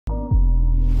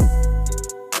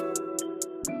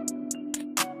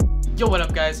Yo, what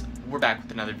up guys? We're back with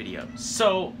another video.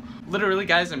 So, literally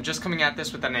guys, I'm just coming at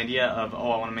this with an idea of, oh,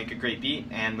 I want to make a great beat,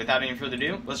 and without any further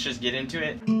ado, let's just get into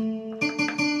it.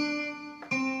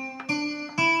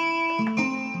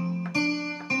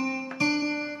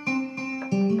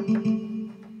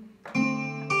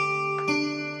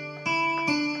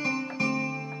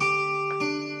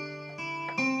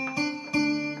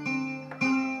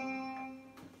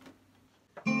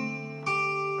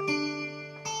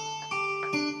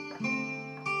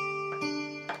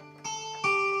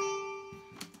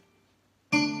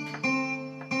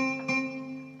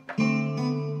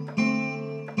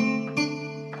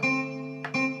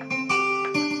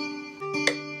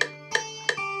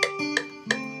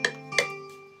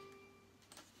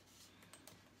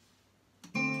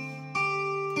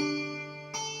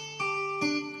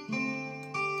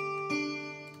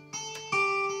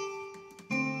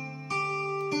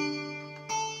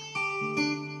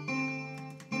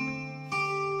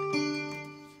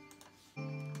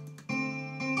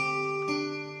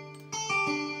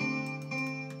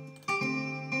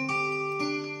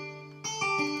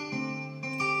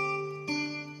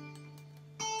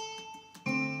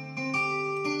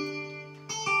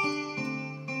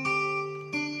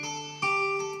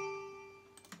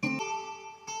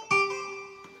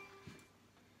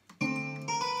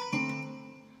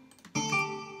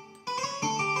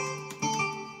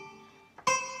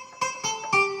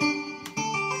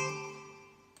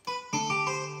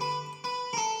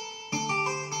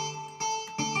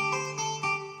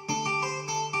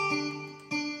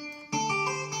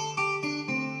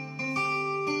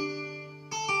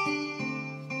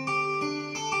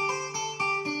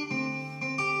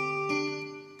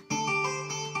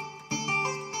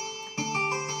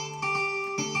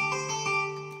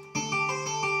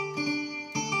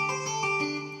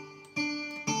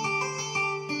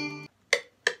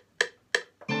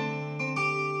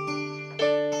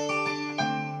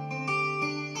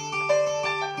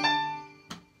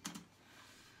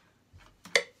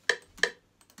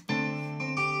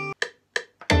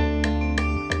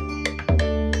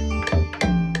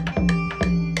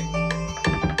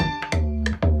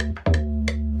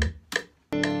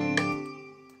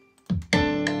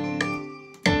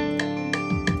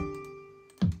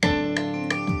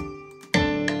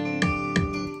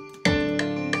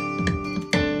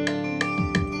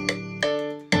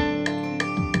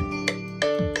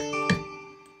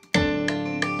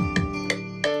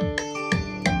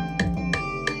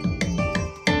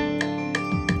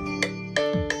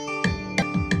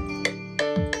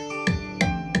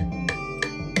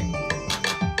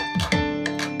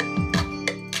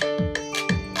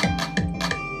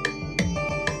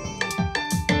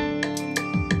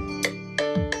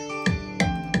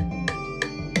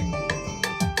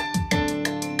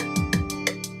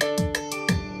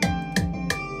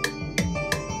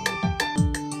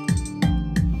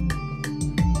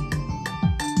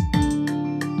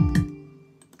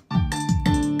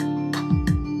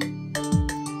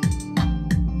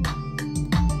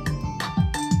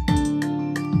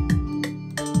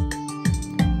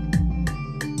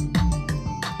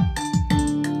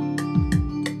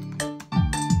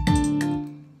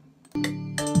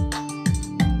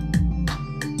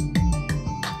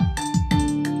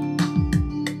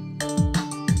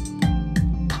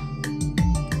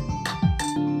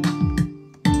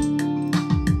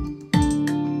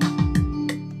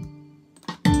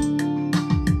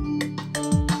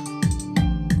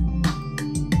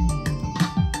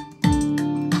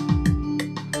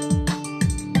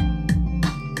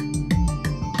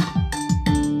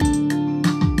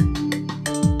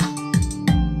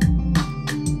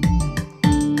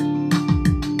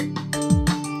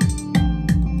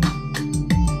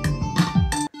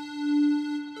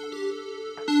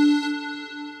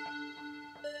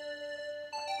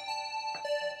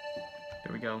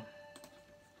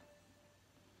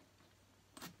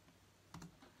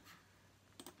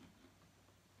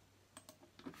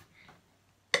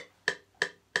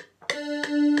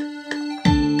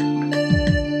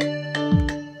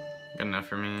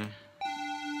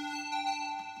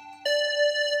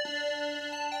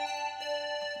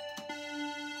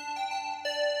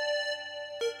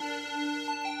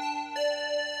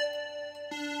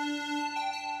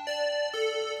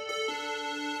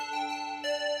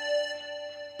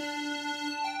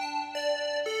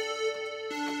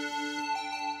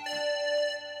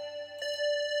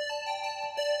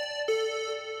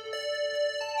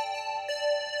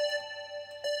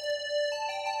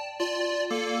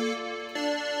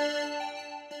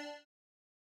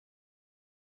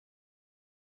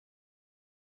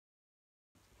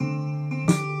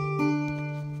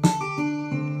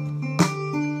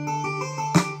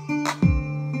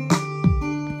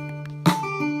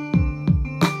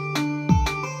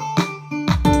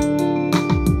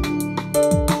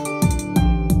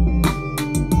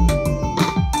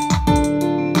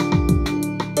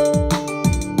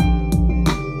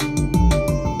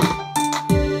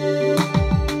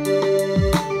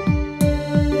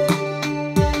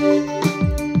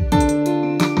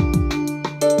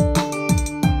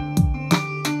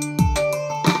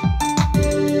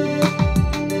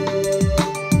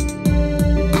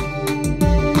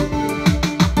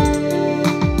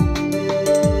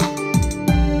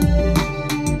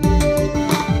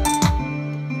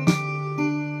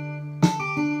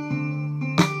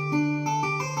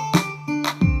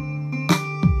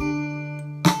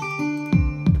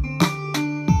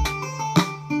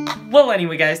 Well,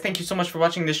 anyway, guys, thank you so much for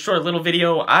watching this short little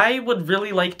video. I would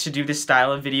really like to do this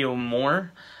style of video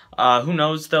more. Who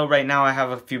knows, though, right now I have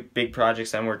a few big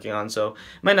projects I'm working on, so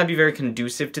it might not be very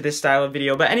conducive to this style of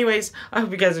video. But anyways, I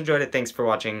hope you guys enjoyed it. Thanks for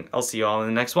watching. I'll see you all in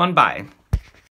the next one. Bye.